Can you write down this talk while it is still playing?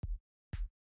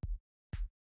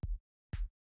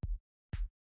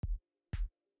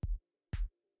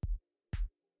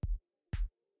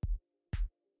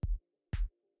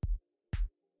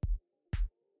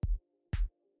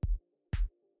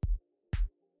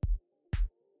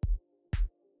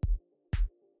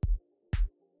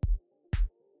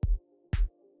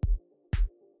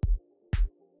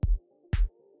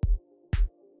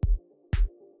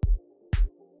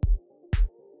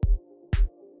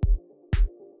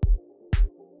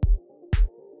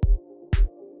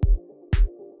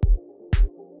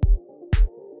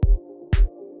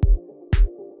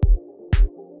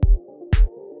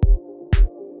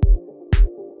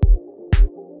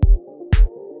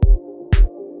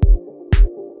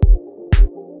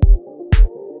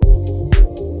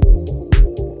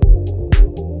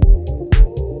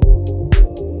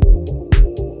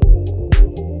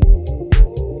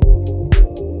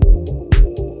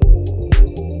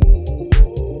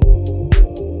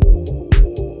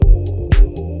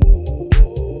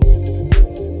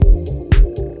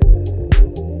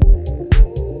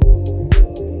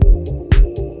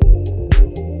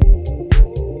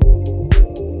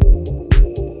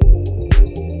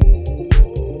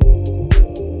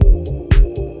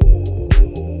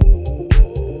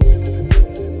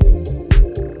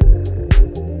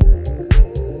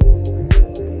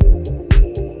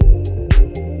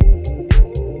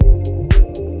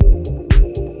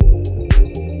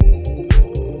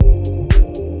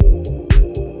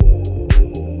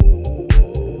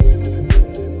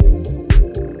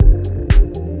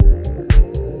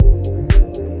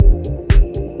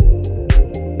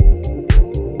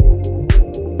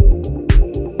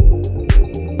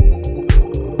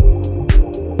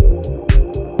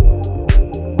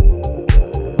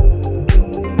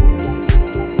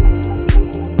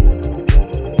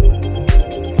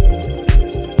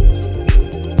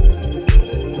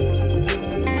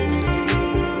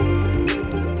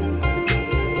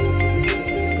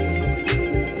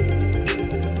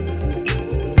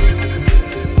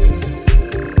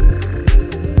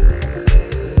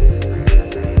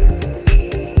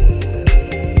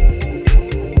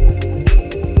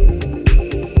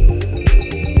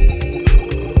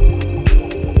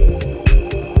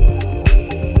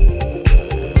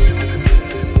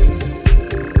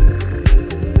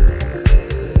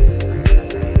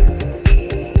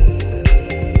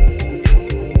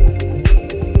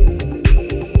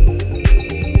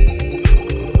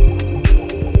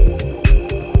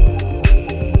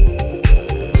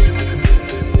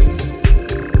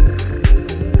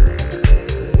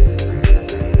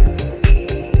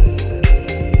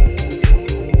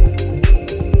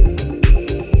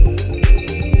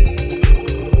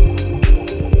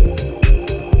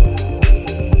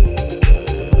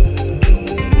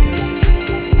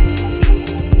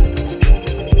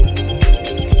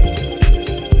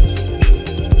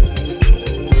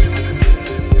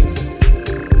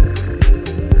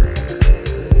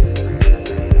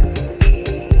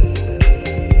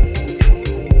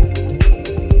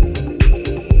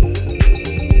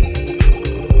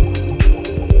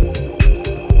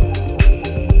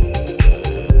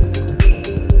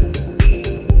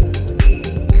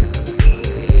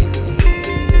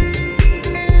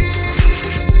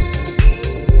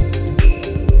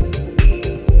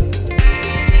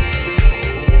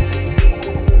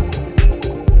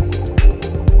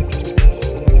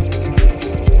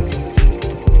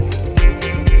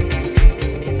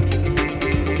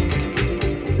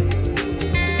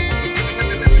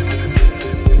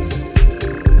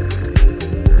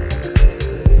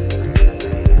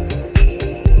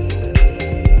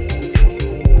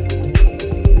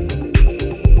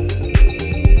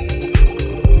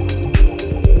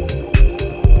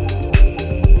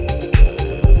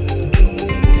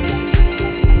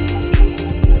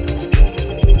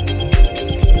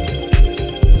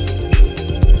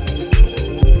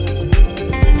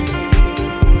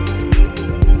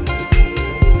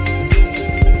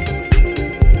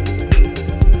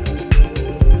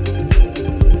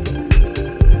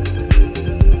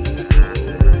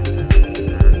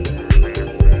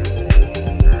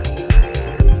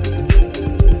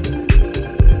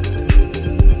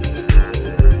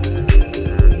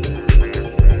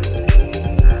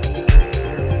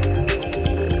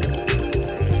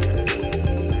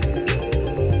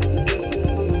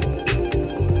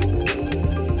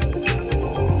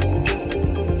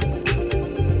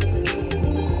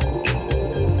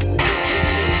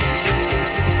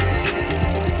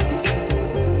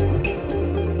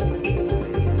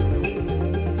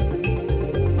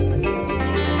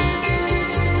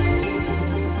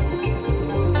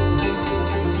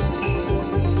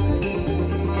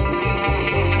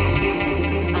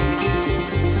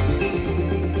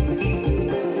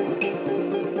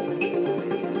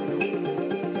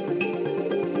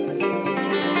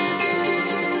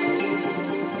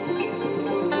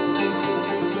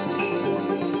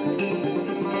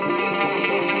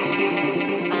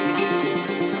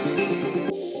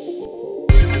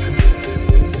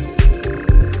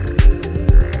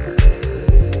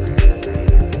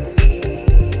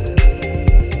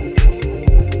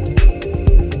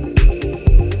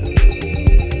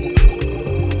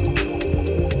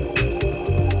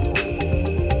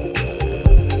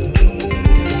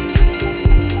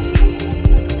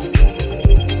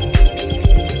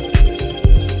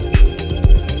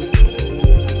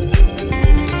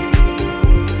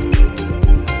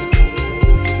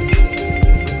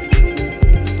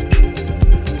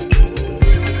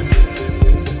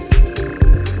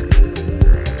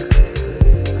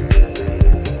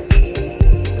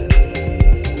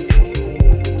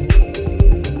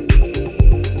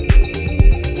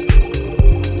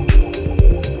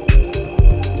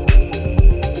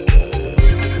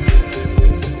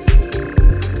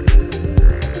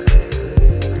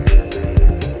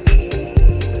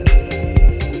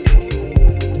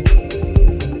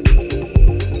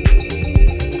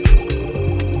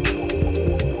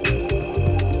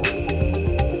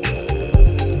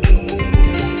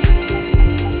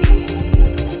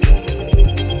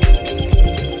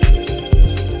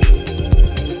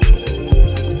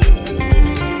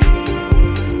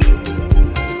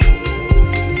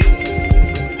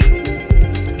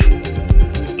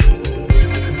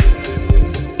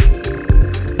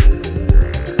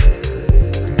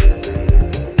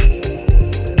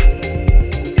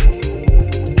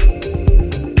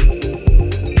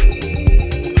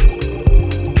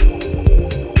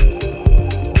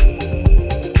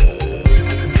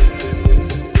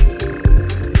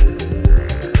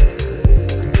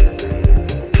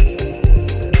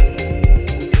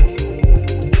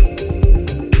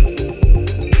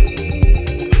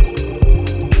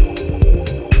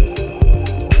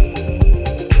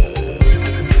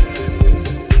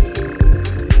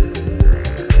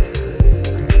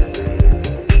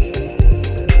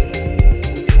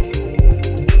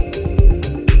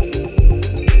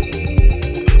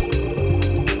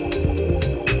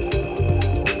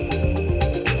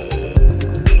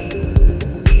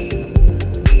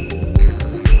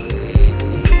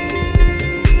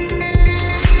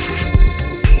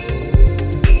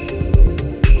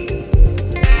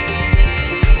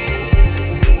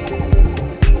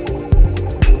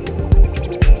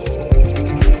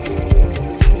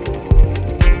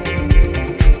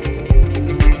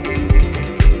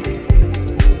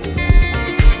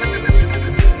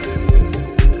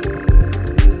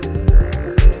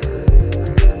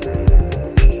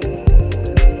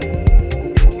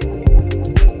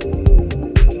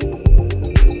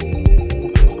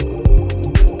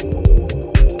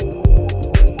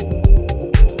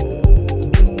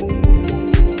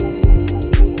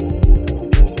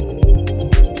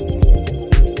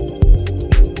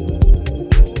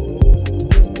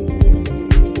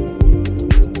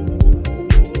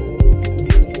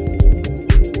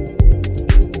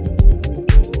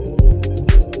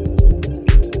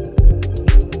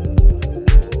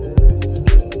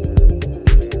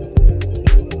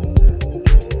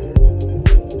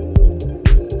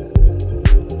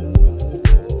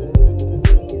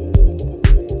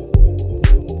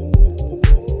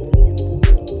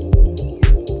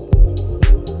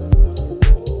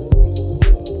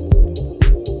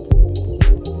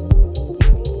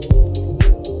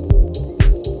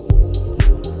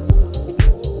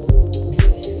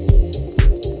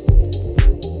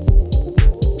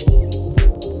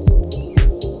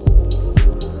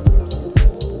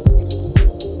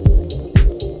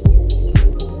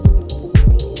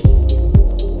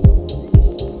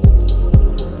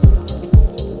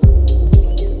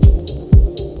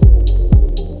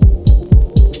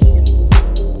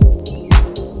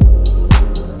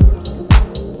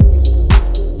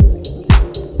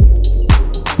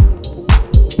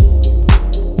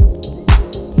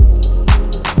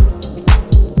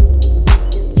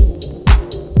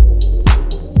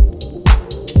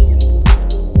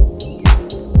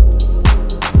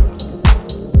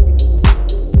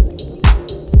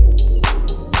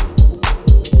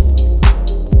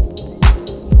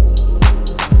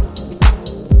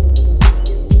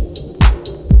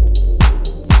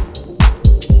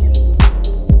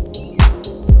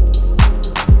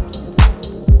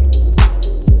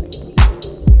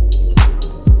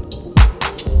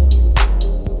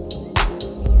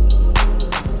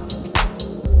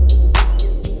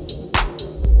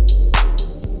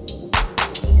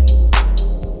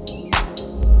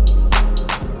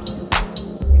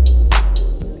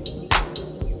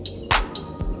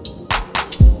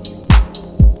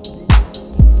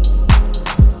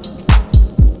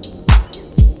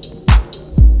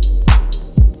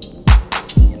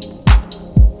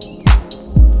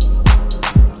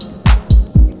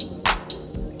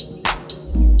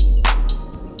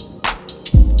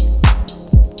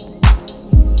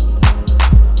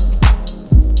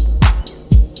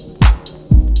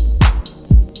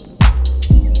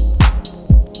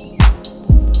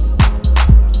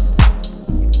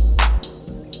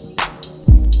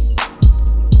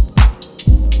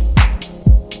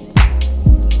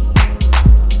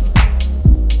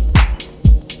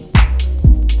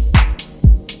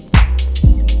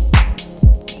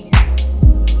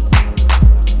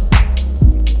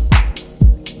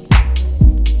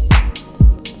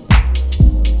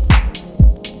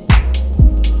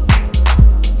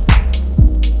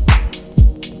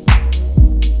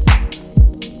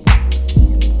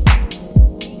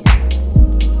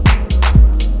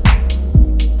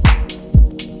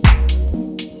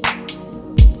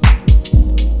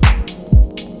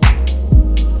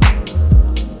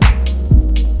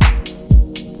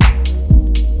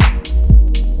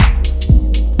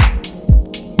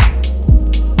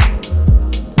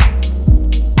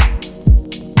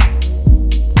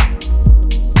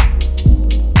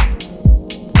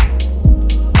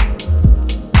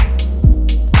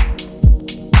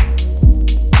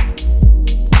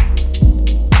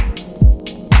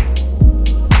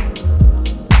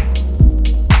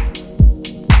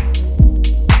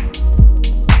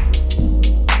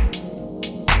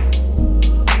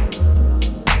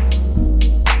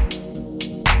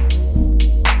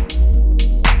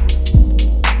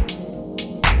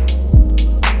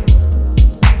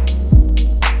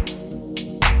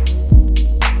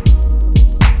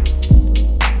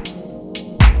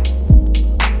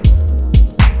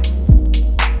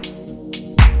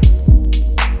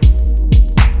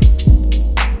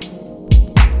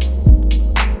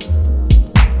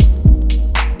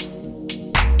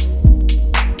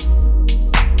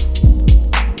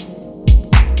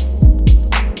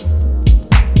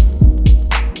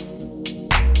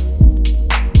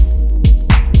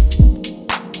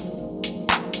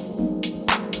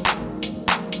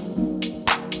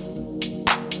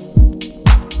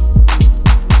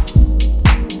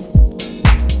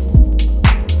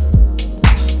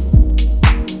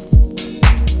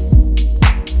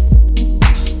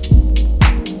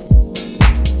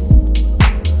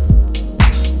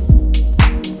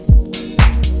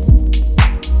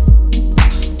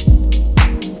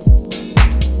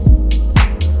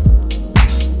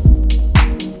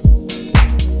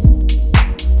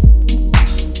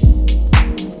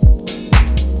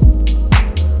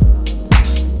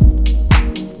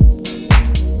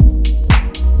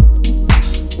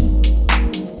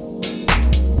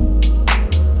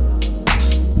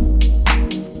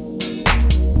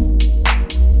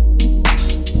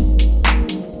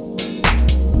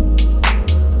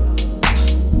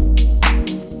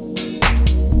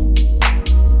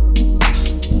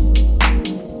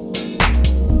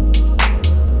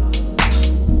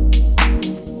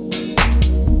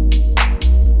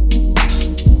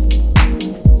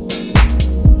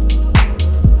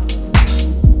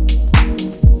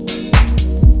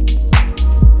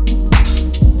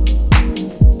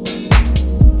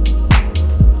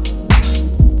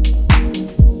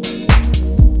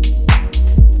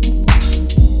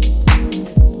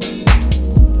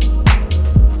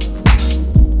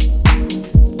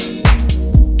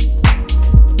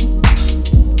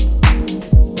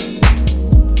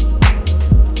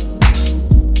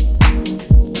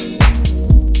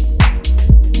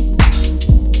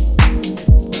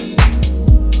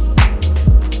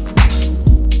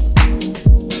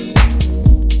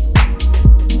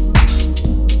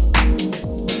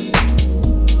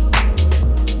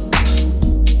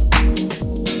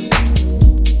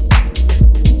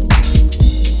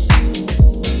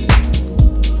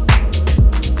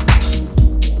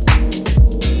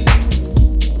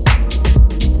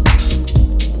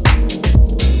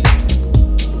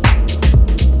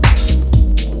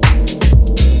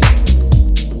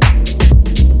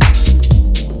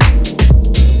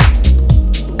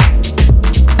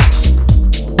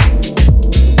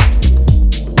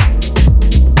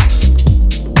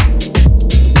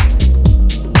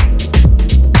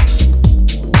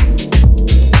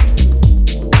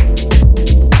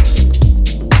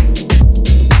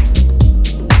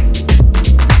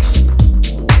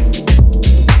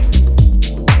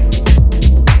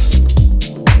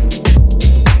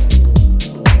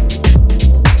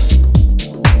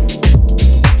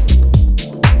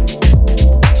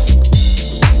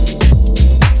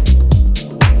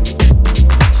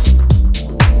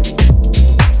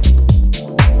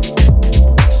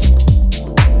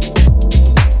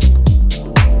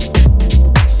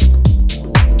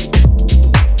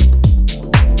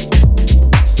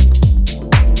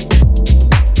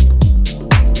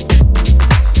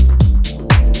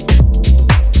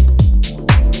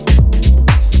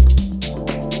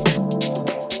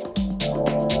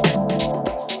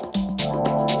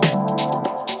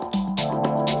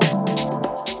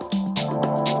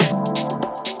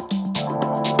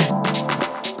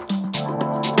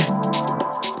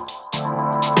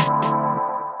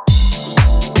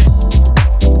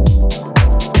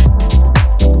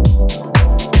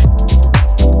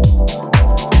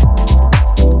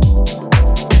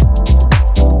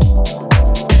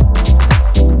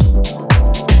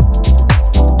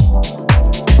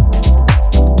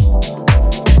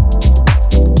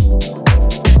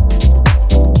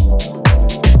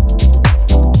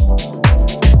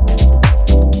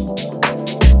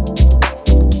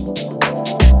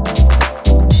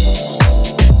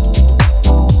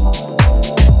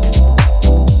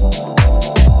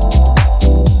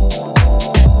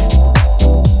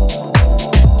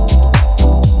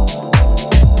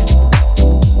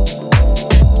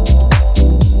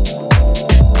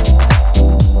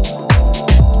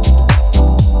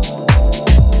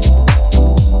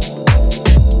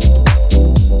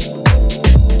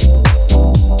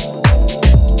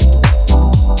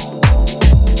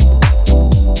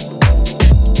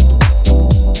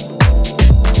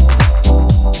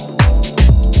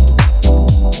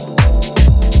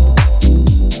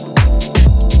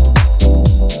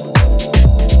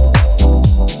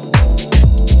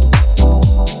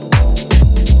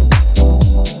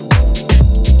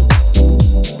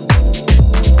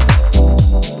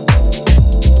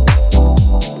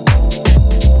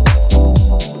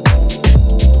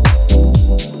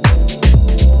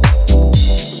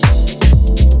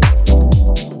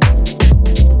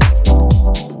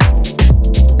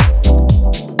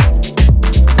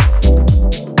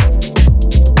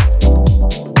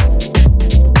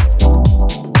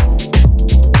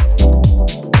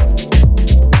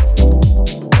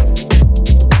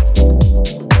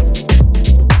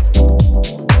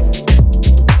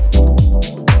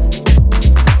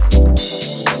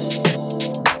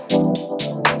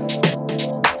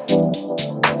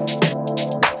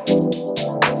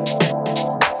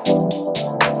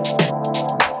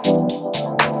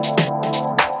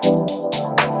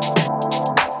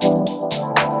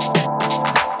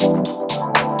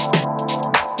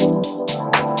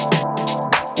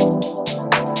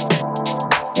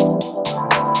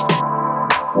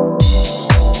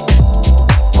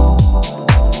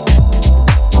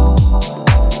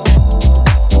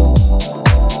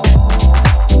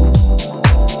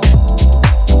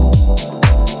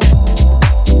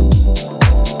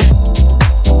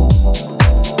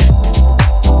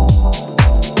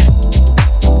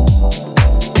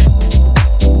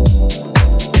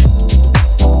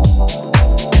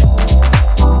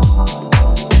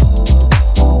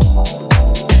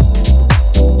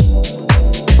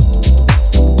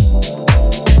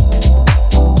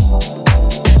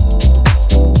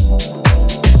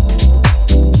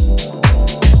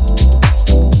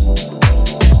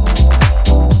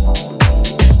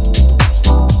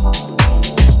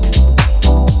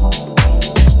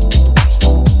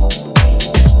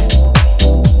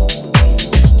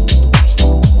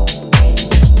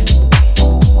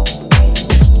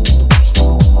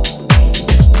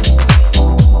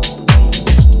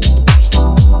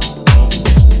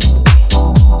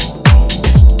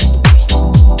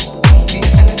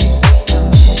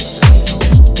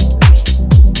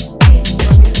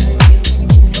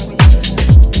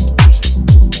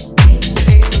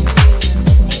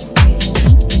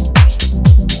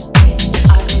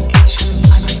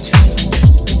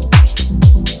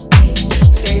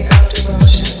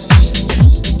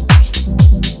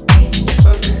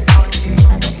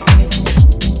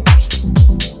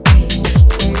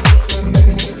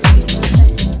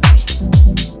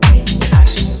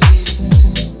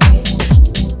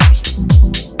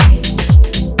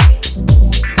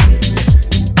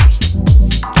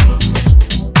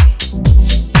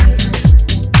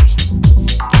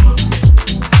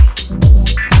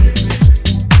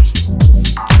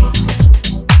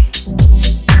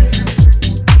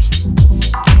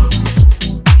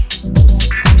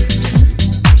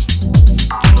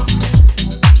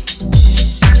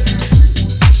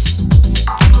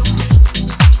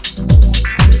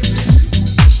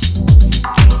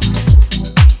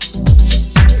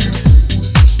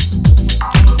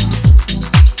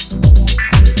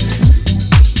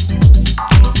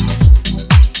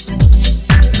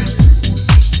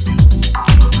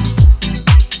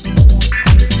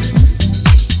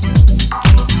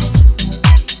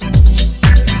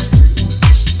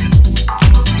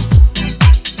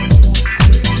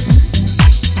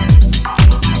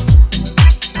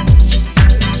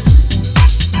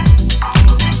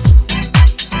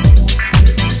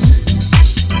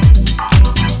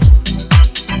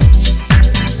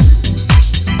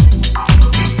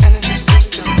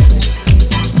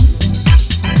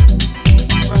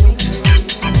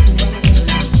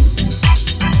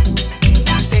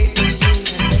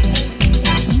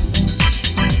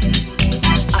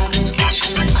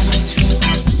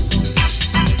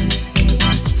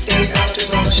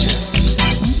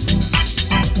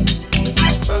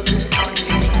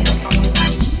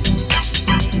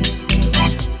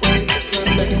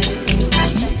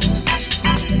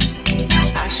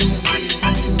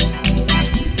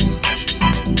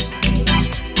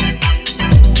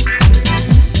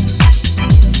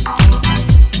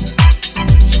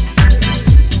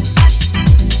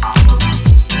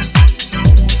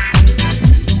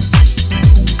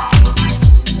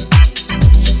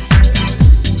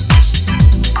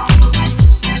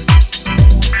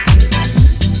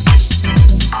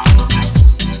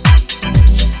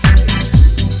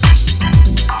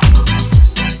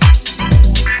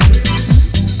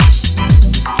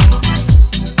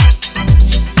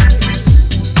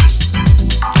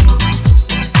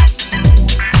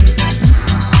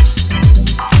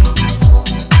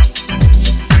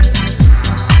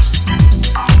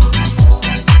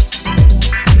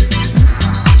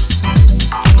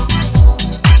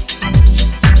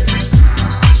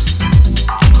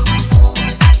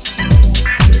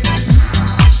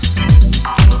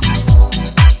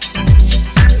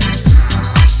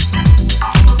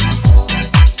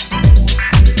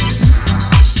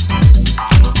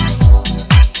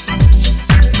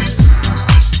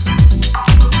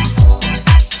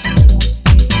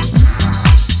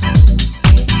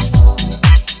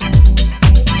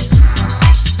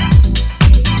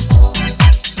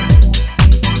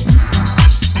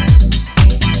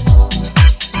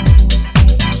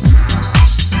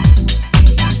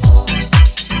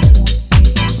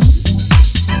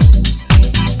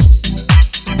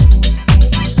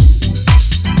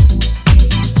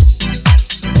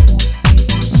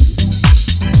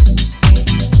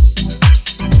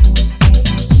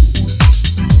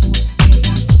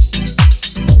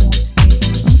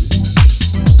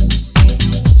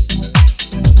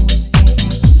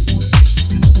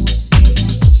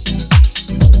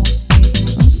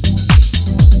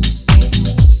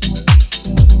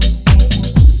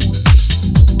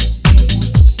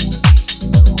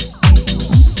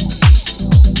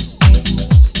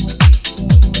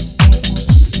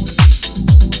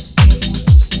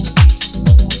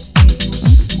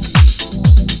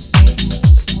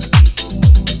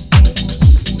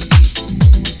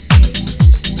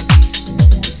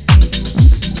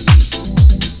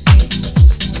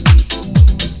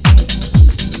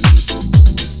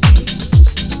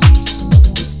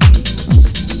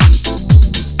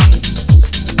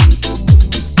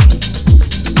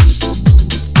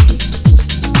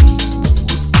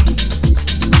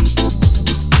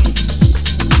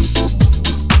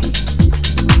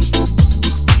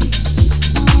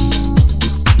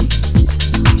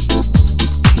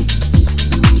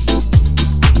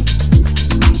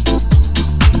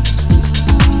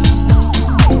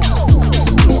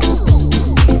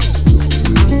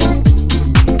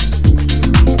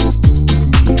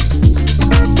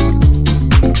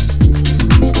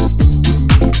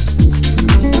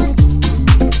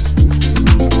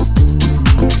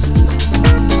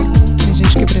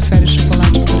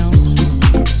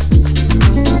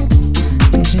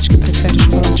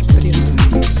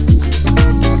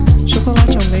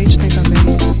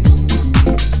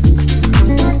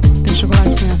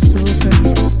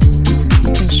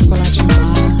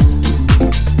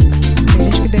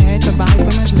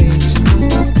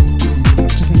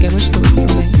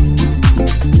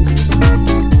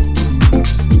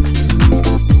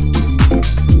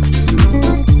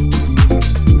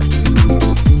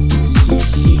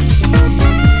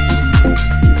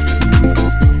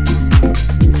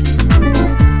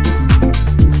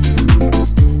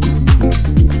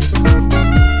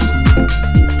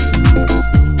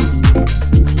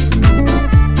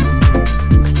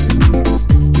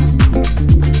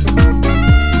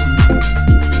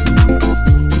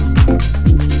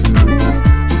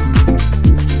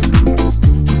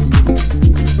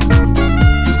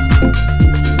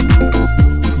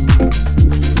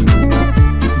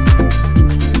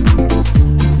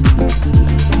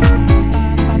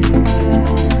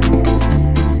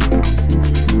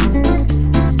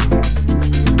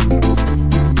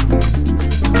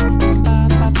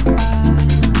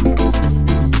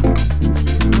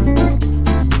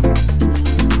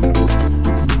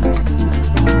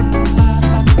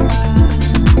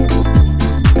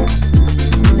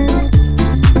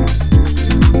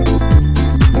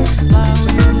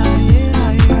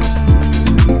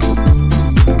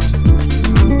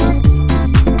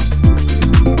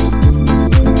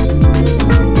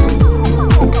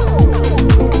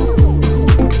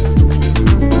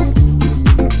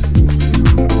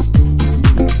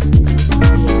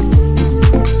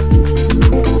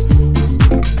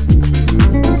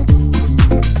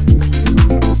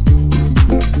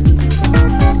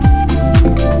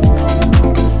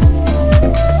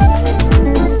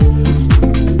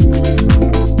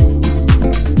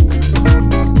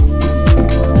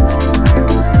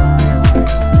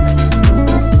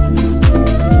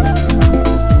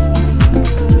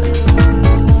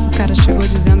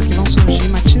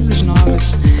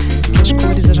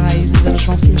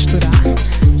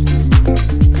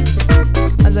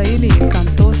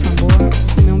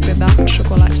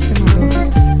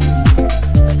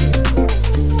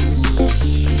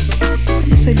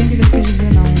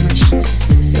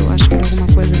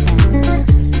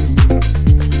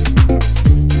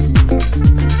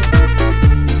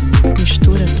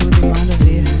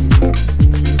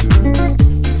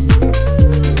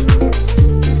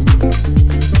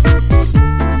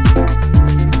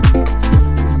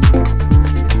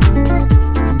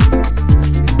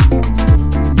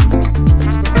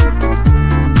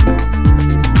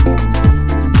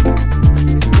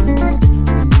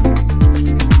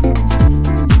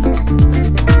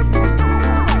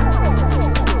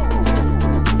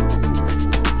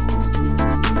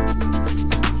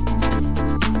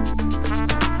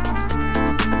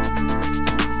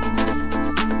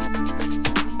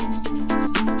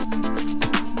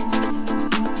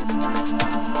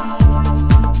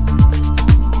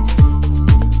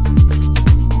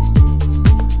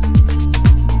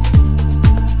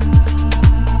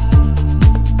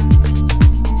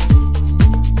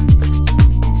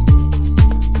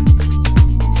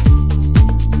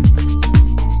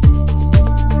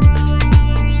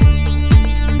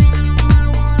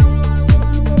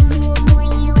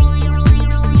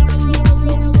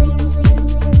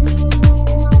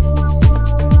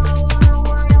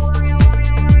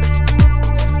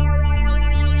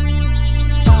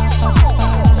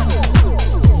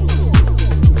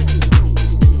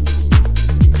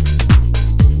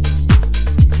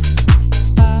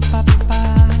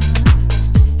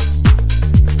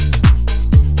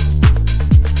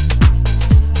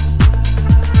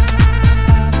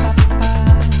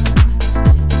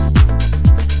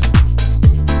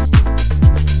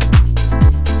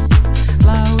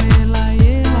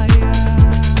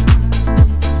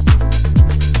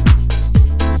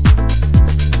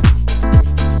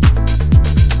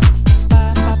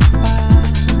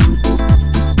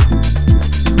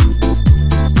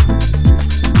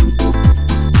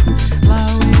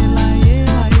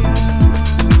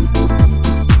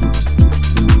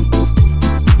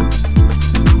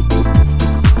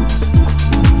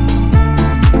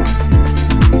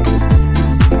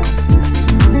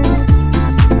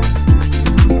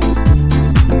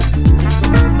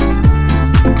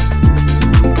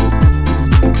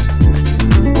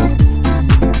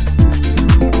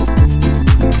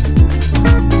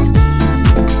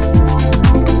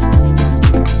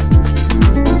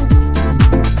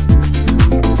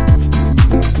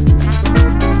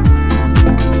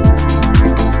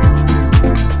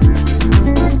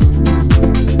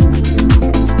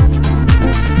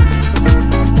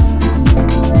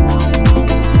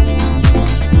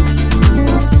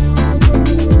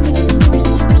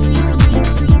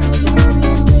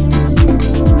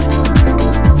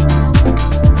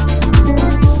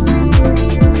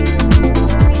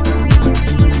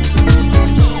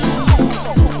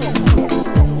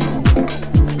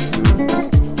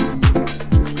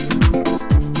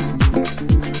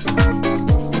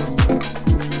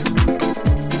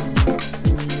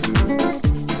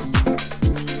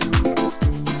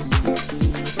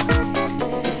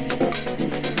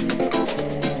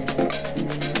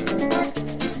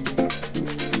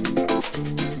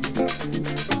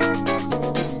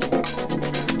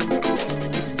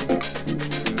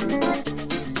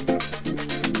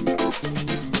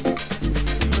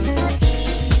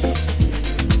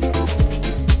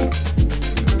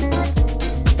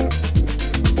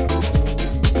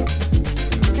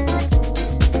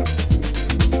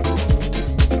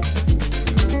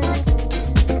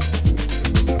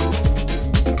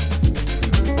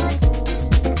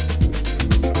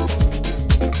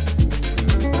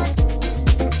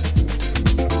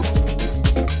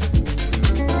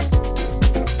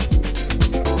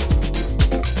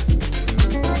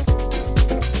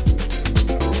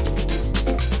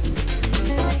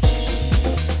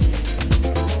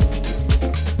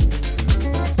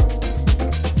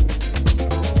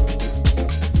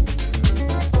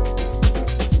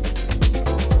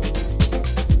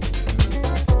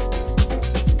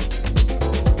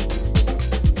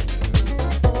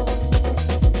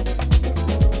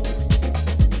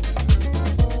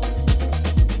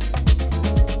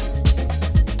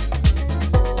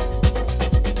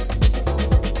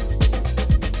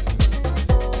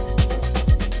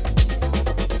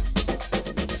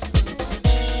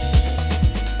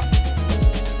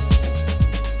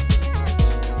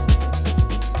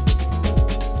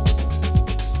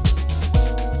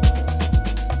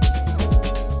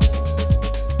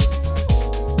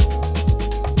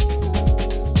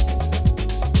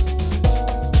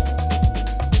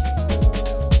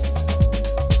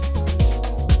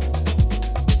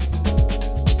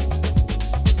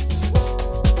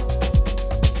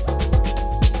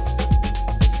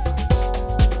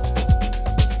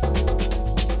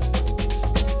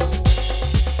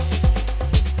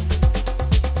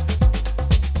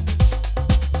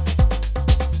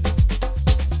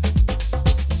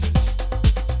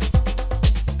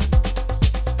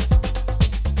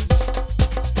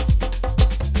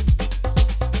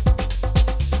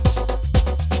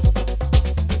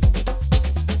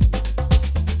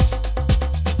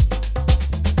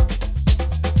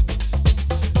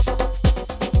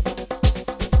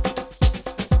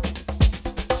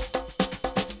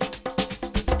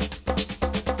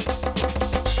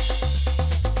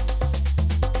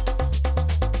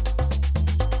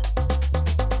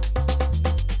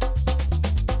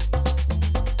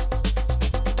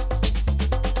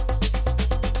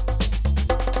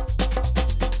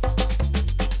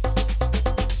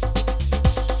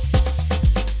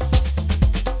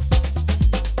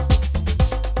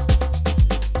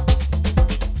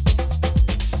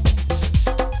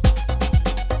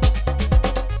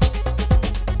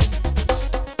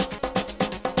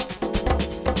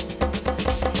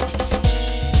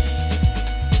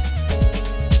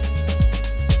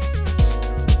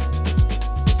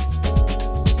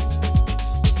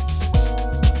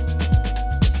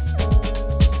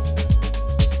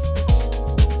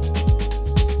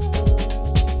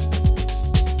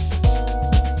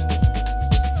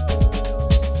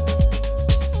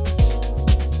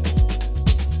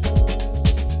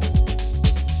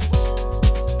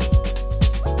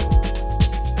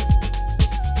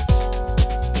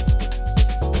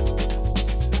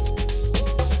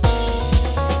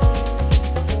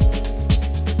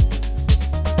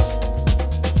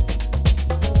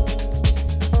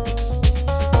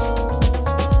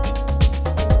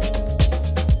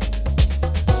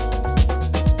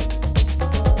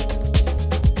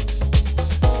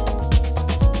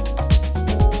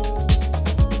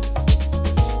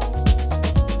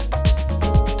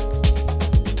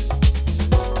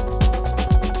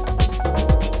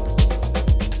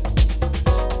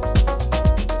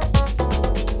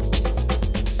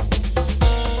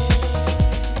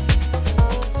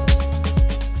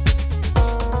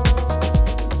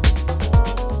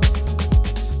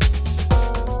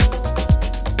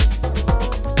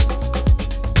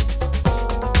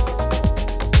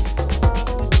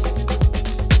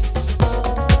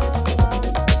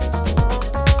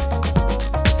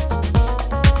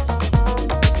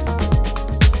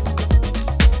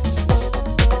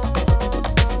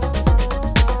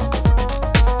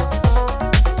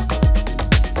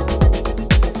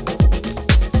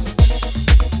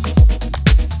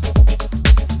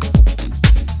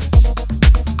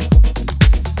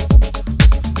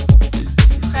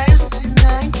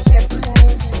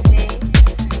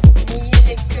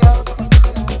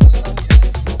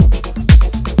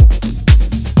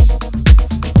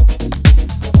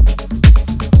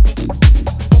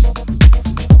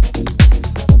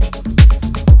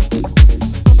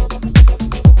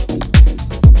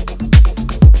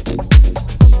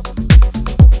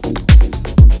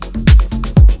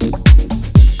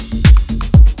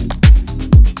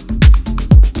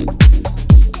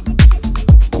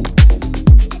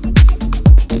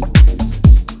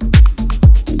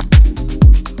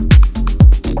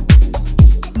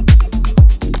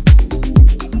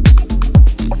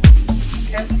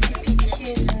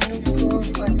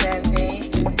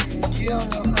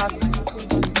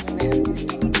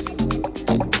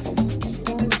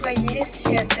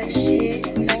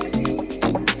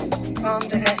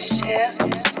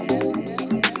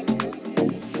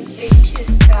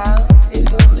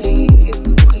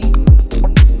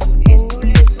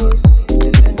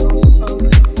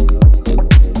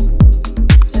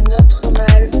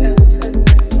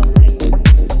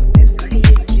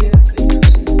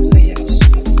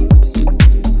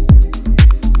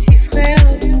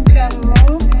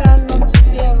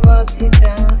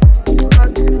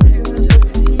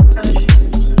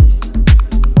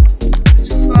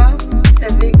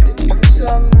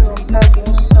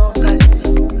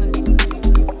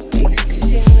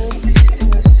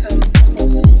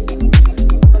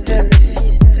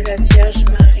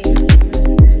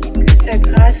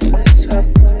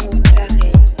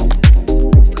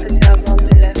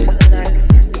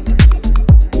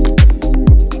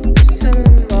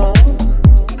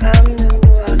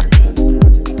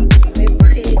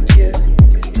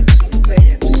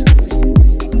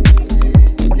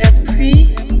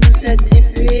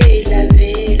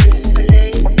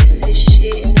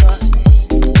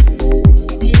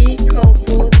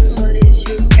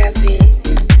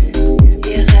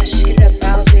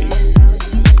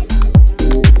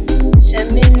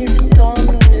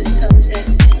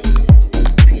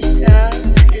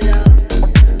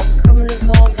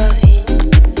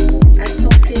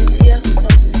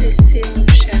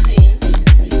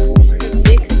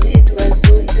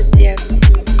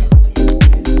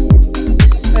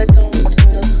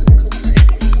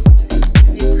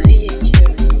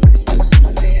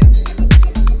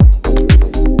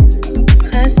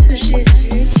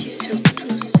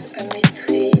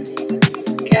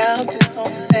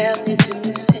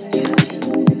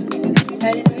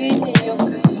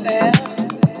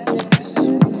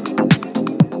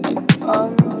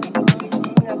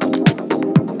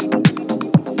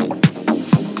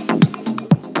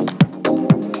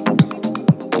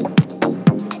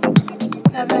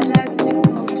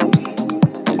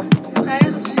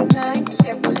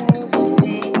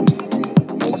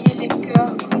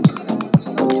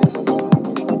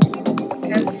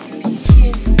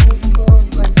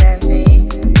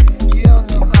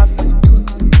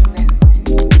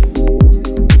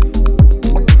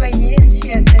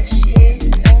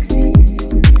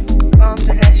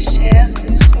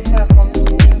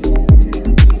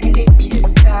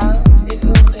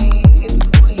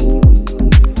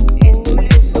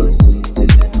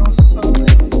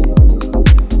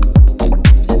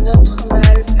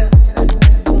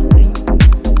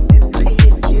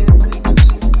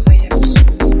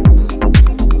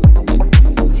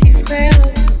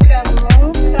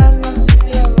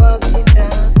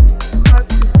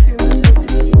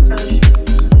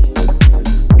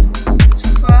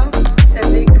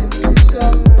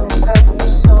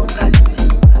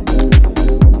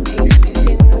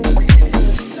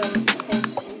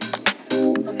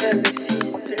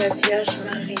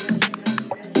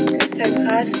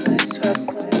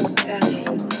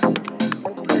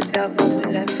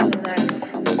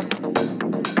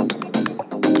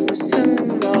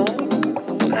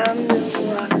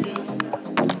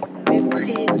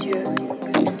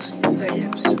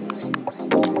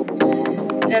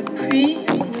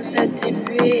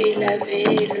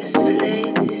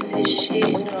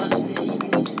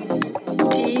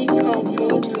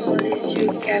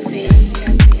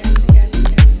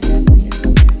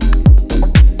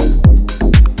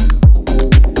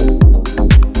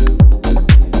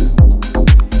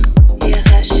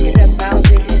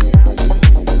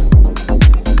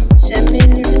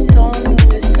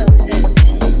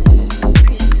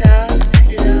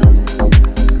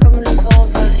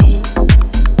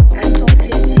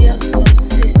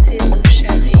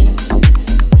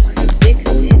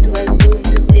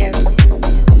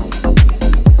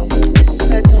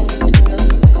Sois donc de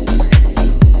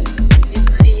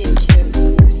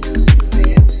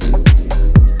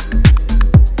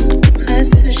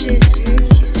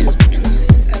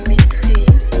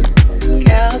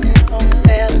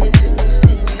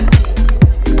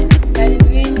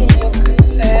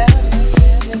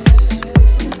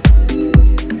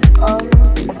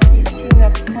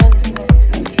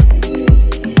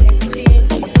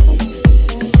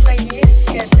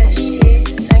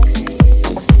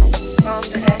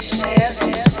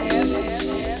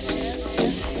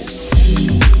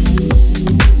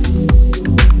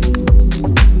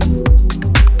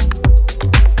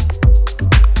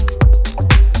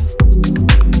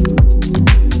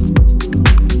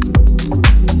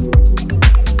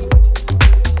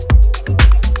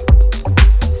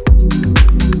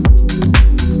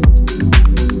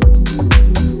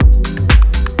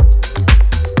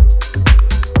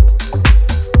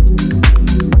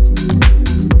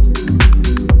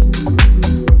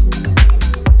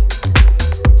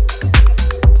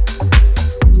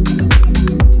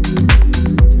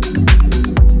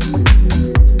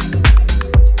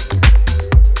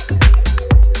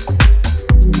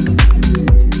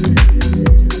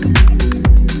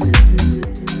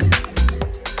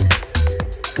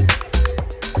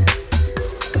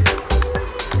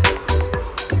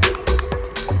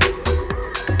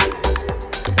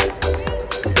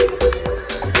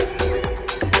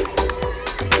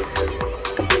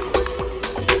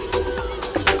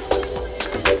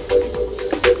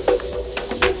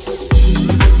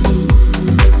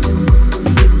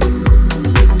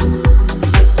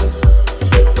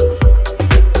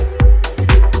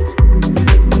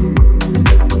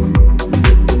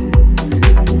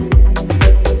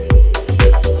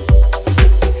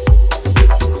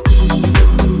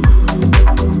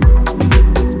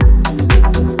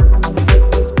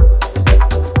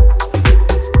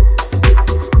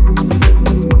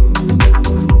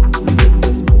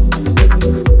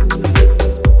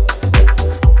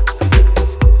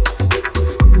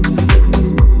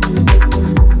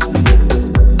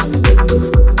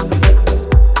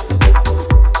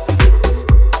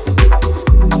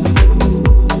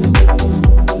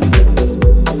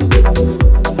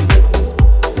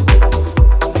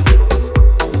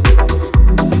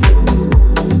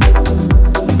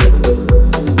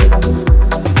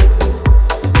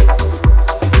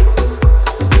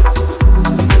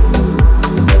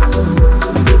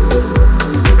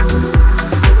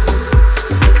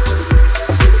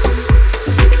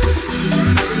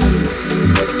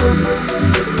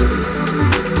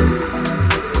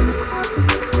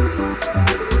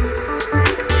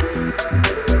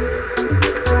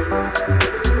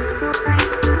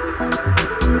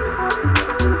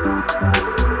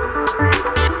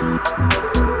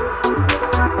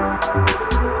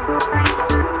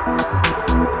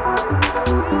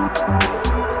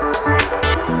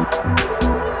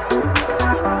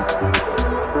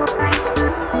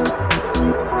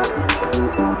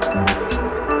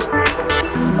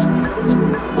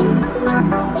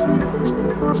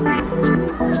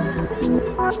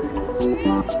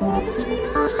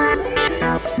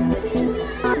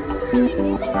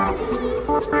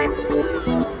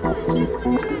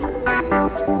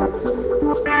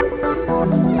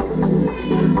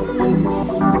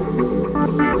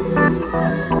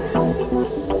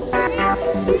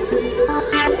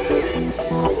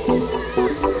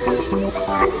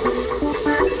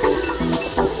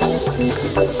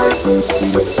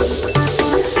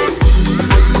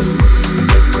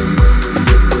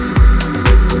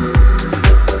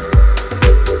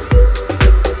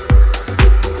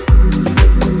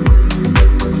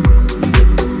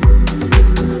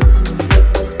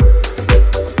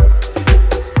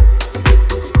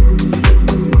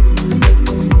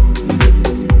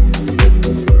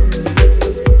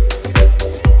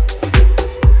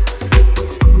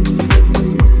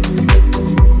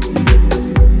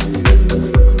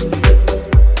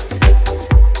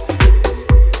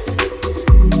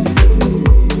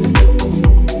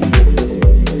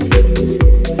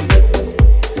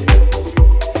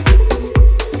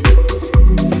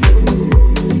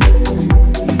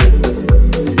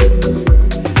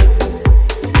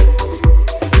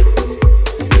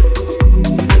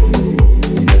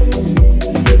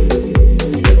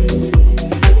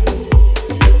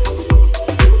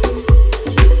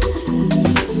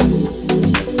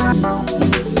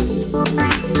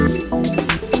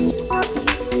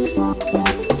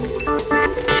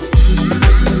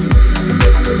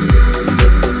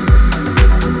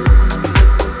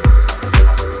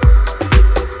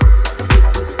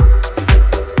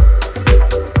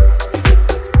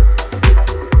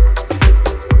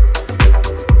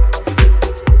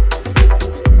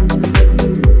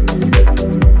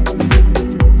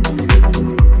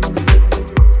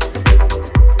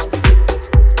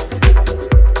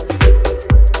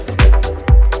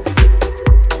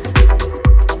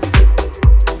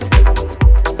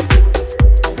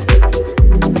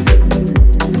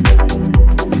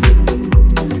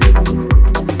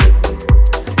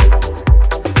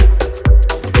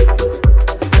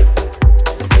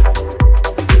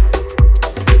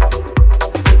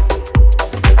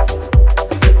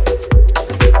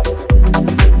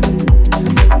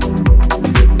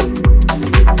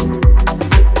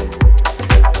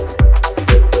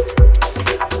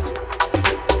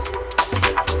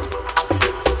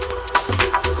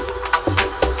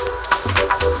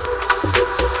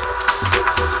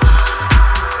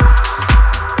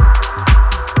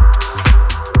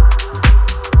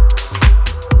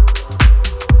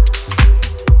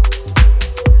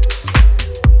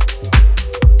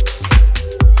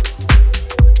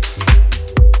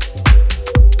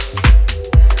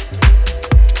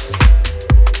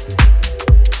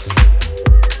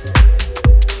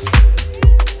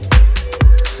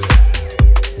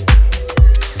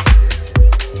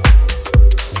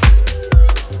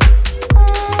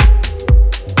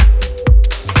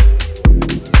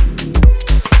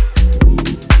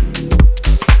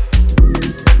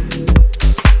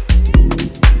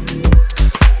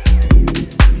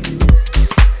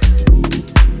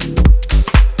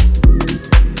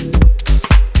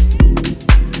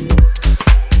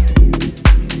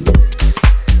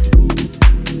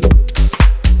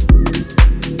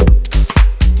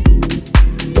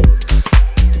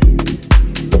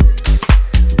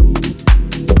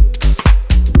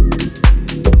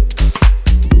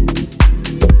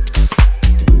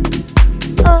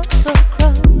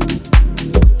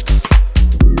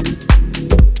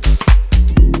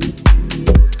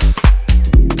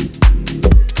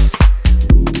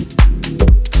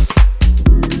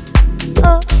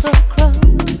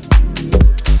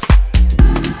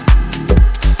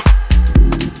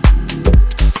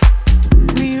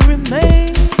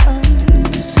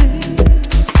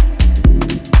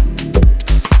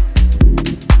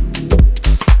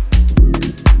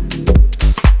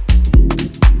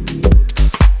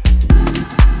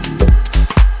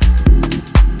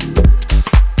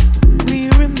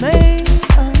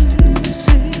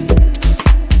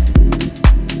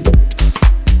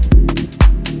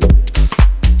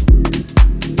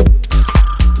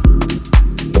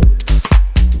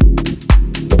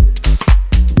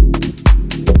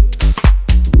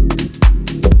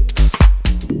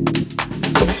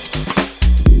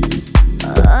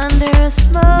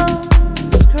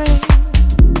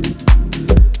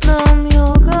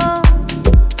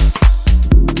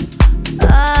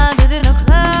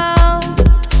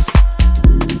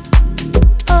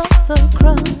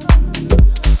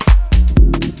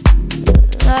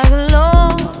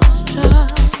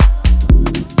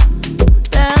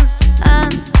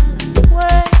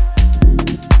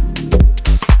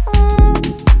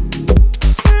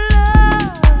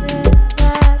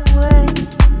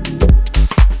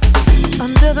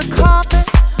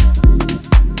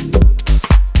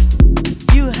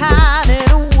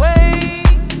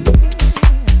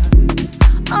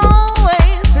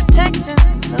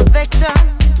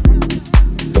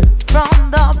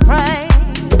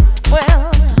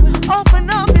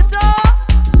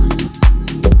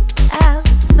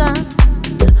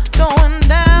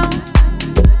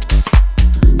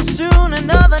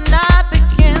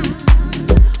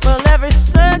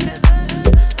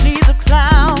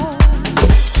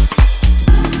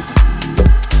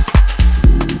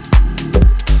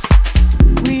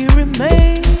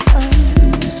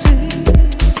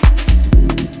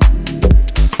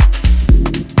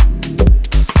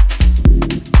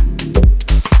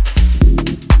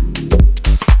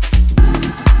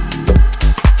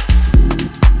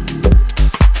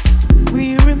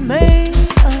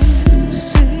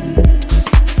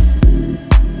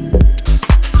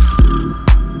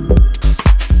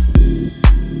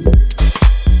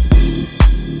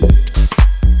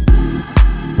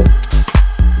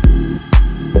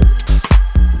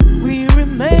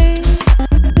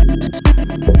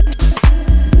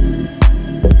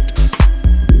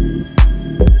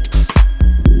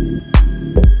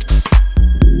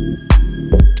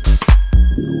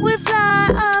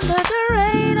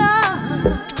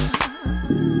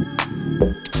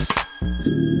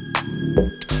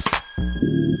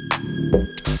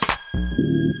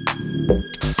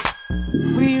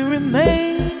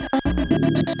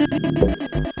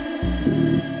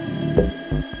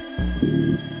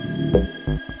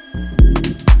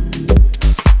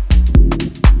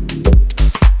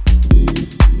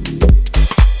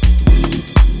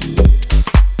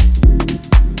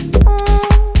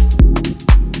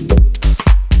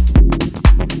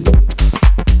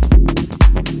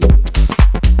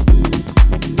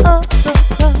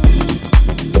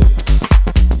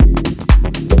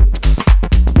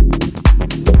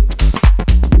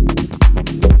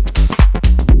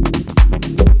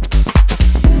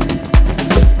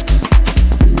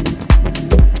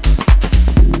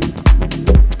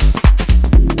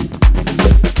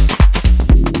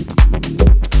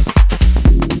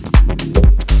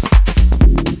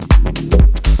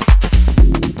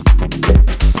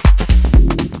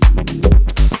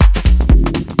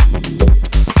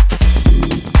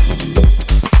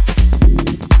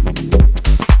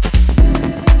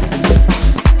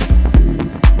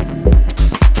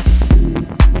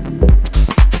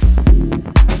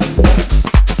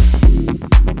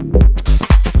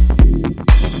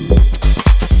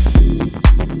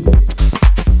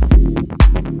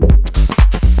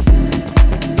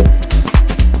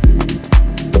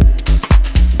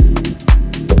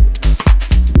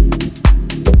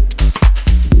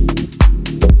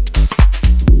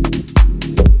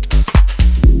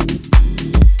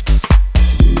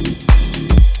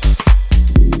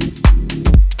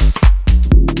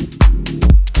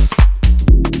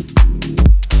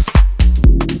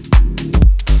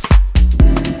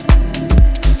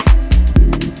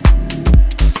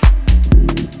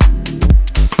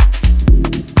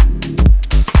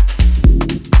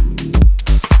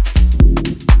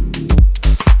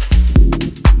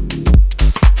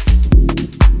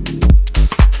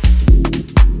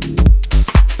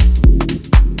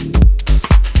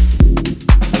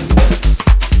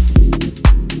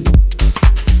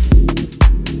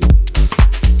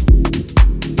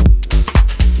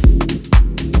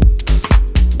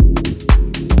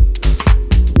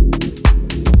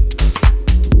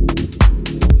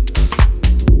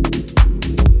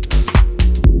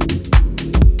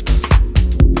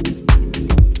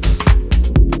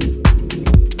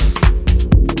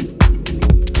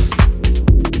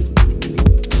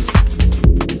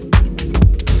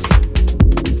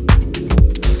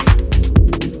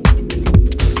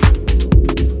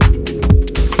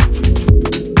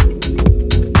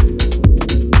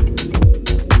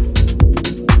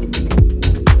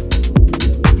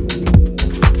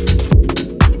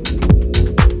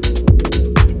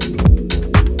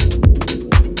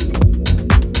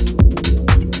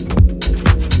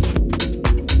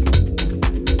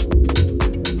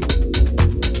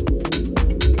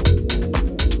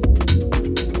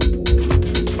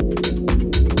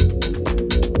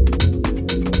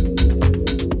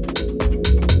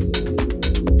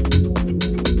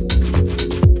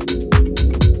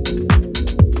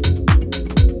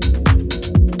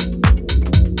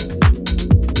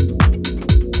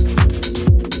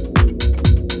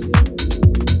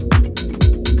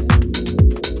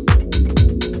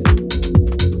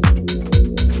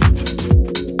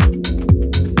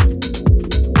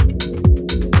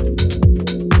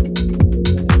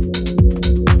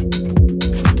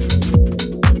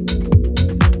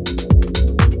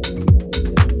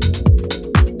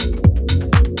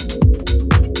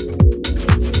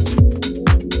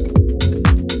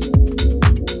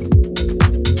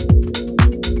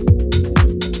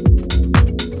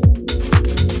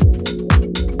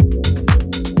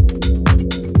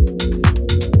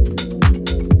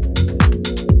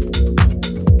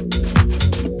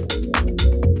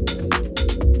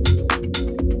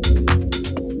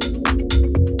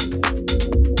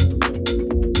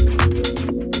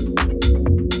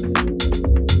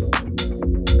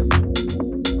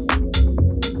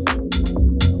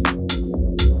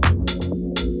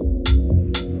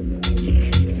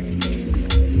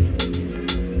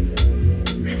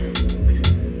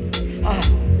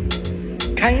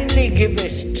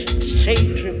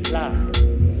straight reply.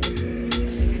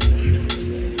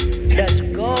 Does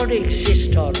God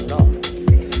exist or not?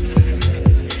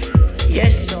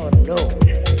 Yes or no?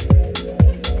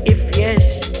 If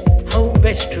yes, how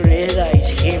best to realize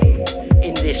Him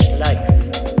in this life?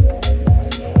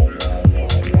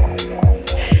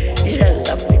 It's a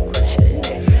lovely question,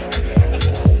 isn't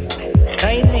it?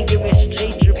 Kindly give a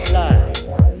straight reply.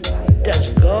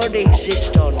 Does God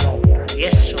exist or not?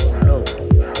 Yes or no?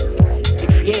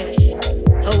 If yes,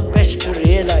 how best to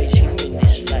realize Him in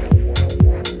this life?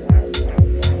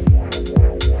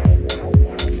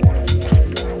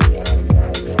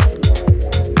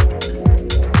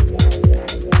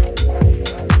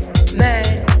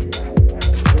 Man,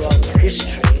 throughout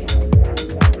history,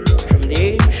 from the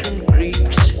ancient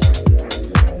Greeks,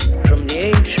 from the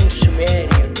ancient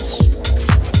Sumerians,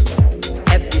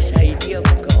 have this idea of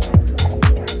God.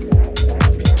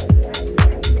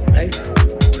 Right?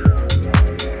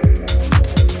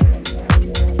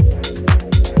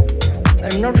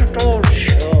 I'm not at all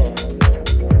sure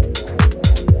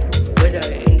whether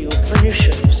in the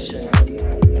Upanishads,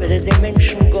 whether they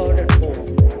mention God at all.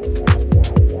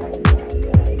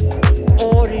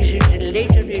 Or is it a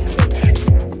later invention?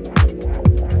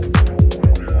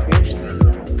 Yes?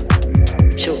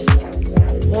 So,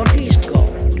 what is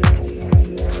God?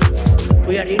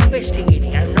 We are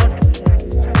investigating. I'm not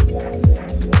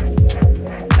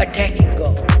attacking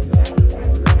God.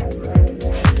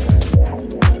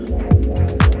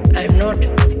 I'm not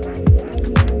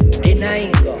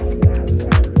denying God.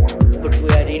 But we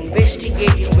are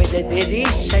investigating whether there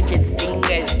is such a thing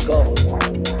as God.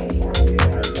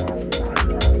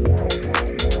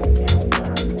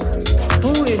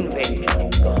 Who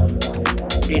invented God?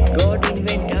 Did God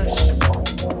invent us?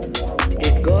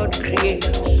 Did God create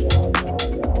us?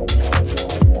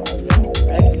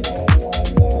 Right?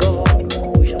 God,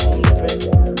 who is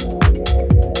omnipresent,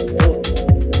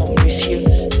 omniscient,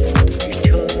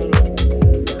 eternal,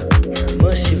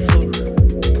 merciful,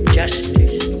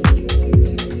 justice,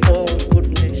 all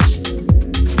goodness.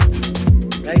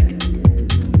 Right?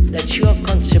 That's your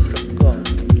concept of God.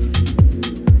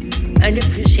 And if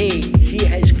you say He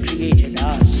has created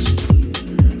us,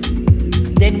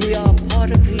 then we are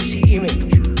part of His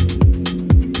image.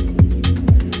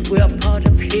 We are part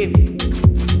of Him.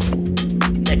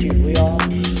 That is, we are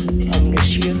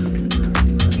omniscient,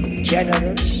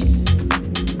 generous,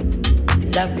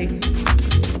 loving,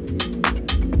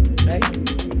 right?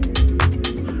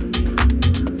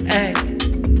 And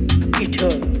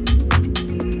eternal.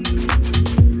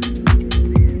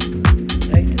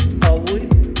 Right? Are we?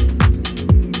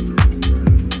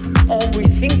 Or we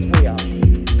think we are.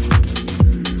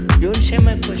 You understand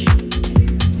my question?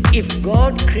 If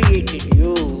God created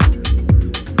you,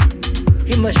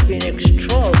 He must be an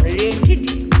extraordinary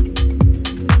entity.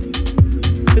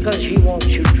 Because He wants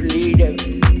you to lead a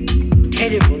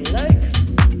terrible life.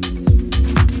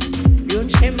 You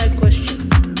understand my question?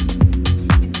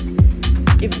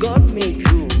 If God made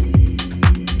you,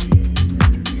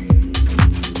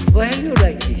 why are you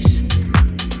like this?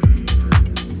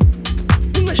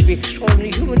 You must be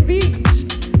extraordinary human beings.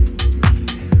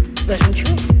 Wasn't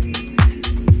you?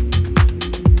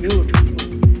 Beautiful,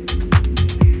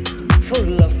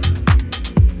 full of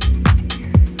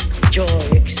joy,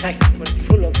 excitement,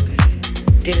 full of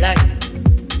delight.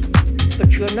 But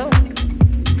you're not.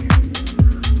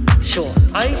 So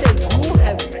either you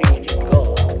have created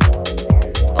God,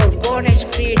 or God has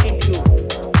created you.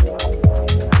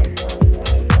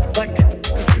 But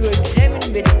if you examine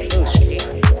very closely,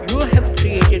 you have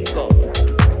created God.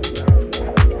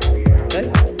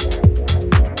 Right?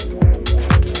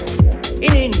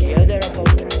 In India, there are about,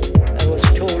 I was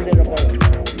told there are about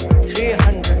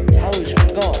 300,000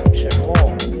 gods and more.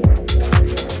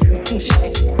 You can say,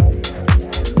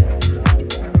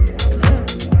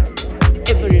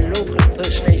 every local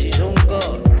person has his own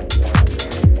God.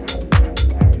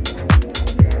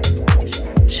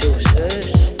 So, sirs,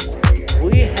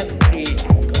 we have created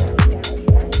God.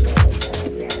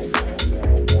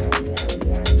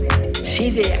 See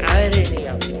the irony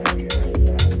of it.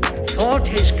 Thought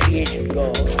has created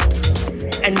God,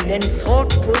 and then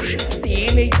thought worships the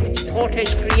image which thought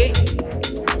has created,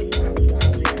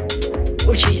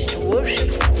 which is to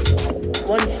worship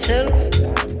oneself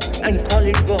and call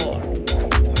it God.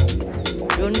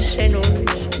 You understand all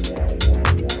this?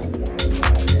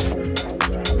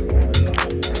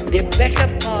 The better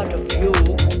part of you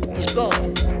is God,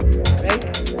 right?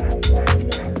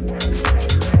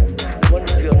 I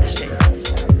wonder if you understand this.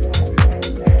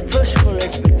 First of all,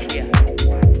 let's be clear.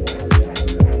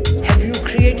 Have you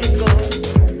created God?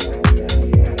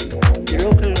 The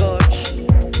local gods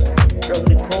from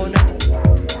the corner?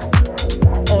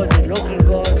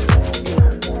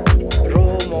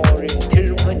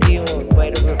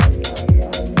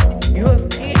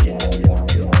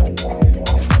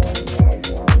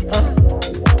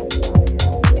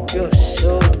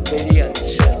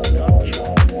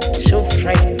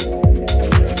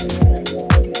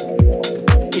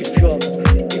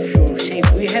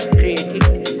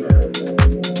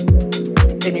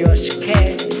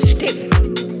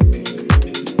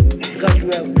 you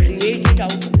have created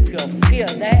out of your fear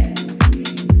that.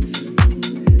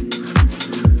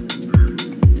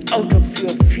 Out of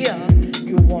your fear,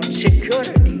 you want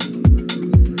security,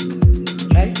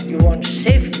 right? You want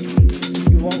safety.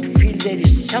 You want to feel there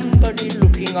is somebody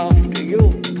looking after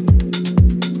you.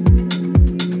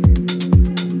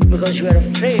 Because you are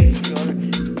afraid.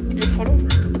 You follow?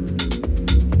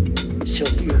 So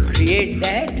you create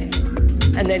that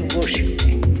and then worship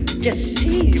it. Just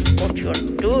see what you are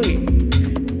doing.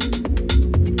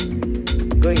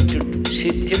 Going to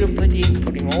see Tirupati,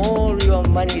 putting all your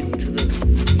money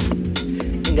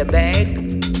in the bag.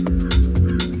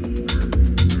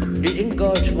 Do you think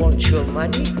God wants your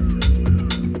money?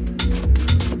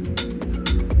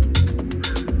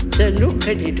 So look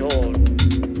at it all.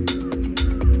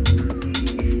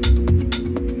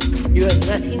 You have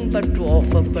nothing but to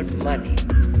offer but money.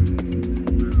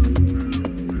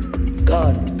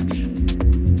 Gardens,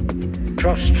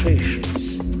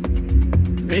 prostrations,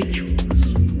 rituals,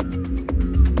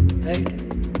 right?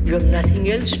 You have nothing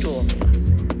else to offer.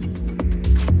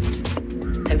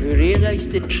 Have you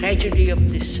realized the tragedy of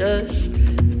this earth?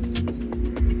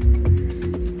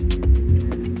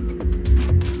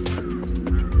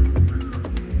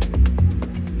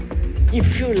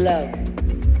 If you love,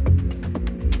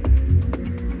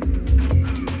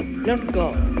 not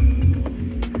God,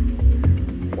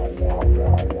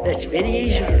 that's very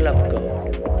easy to love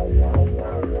God.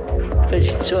 Because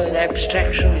it's so an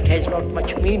abstraction, it has not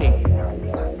much meaning.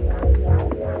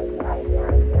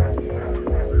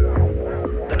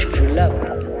 But if you love,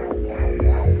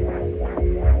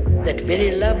 that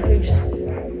very love is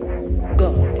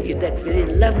God, if that very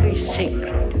love is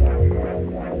sacred,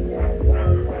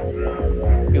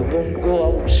 you won't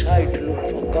go outside to look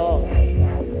for God.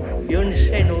 You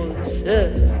understand all this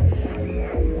earth.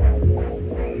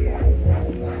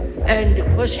 And the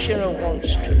questioner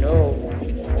wants to know,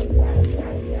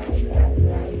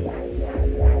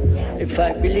 if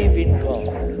I believe in God,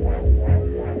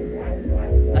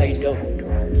 I don't.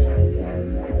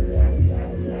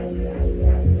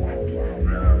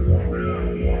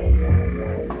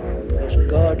 Because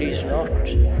God is not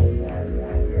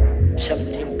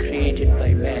something created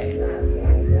by man.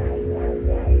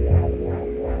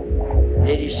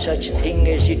 There is such thing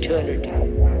as eternity,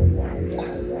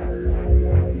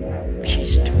 which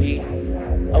is to be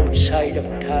outside of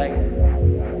time.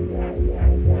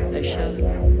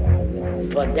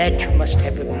 For that you must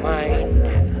have a mind,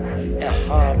 a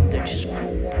heart that is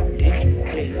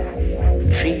completely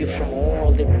free from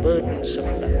all the burdens of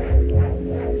life.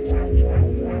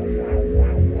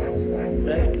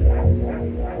 Right?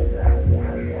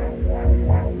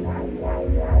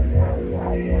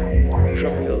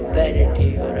 From your vanity,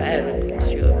 your arrogance,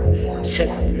 your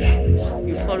selfishness.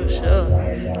 You follow, sir?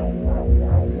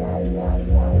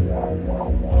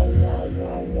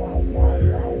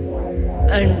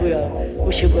 And we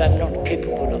say, well, I'm not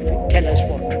capable of it. Tell us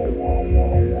what to do.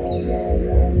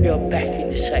 You're back in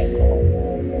the cycle.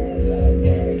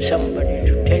 Somebody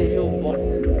to tell you what to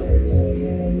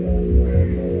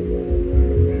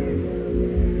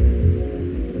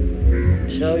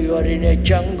do. So you are in a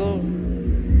jungle.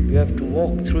 You have to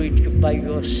walk through it by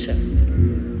yourself.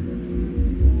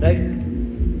 Right?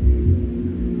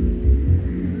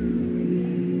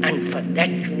 And for that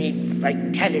you need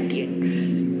vitality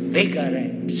and vigor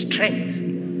and strength.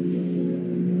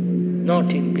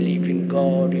 Not in belief in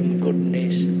God, in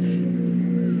goodness.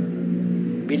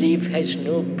 Belief has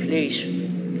no place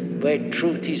where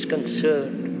truth is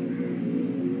concerned.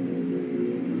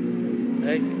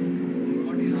 Right?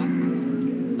 What is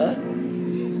Atman? Huh?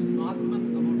 Atman,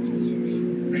 about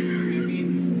which we have been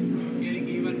hearing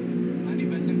even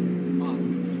 90% past.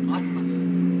 Atman.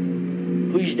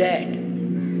 Who is that?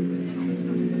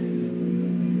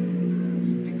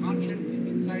 The conscience is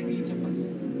inside each of us.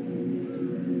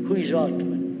 Who is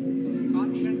Atman?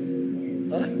 Conscience.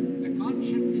 Huh? The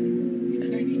conscience is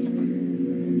inside each of us.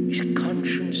 Is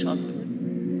conscience Atman?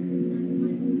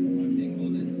 What they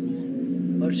call as soul.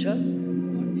 What's that?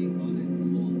 What they call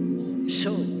as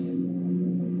soul. Soul.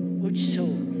 Which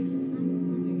soul?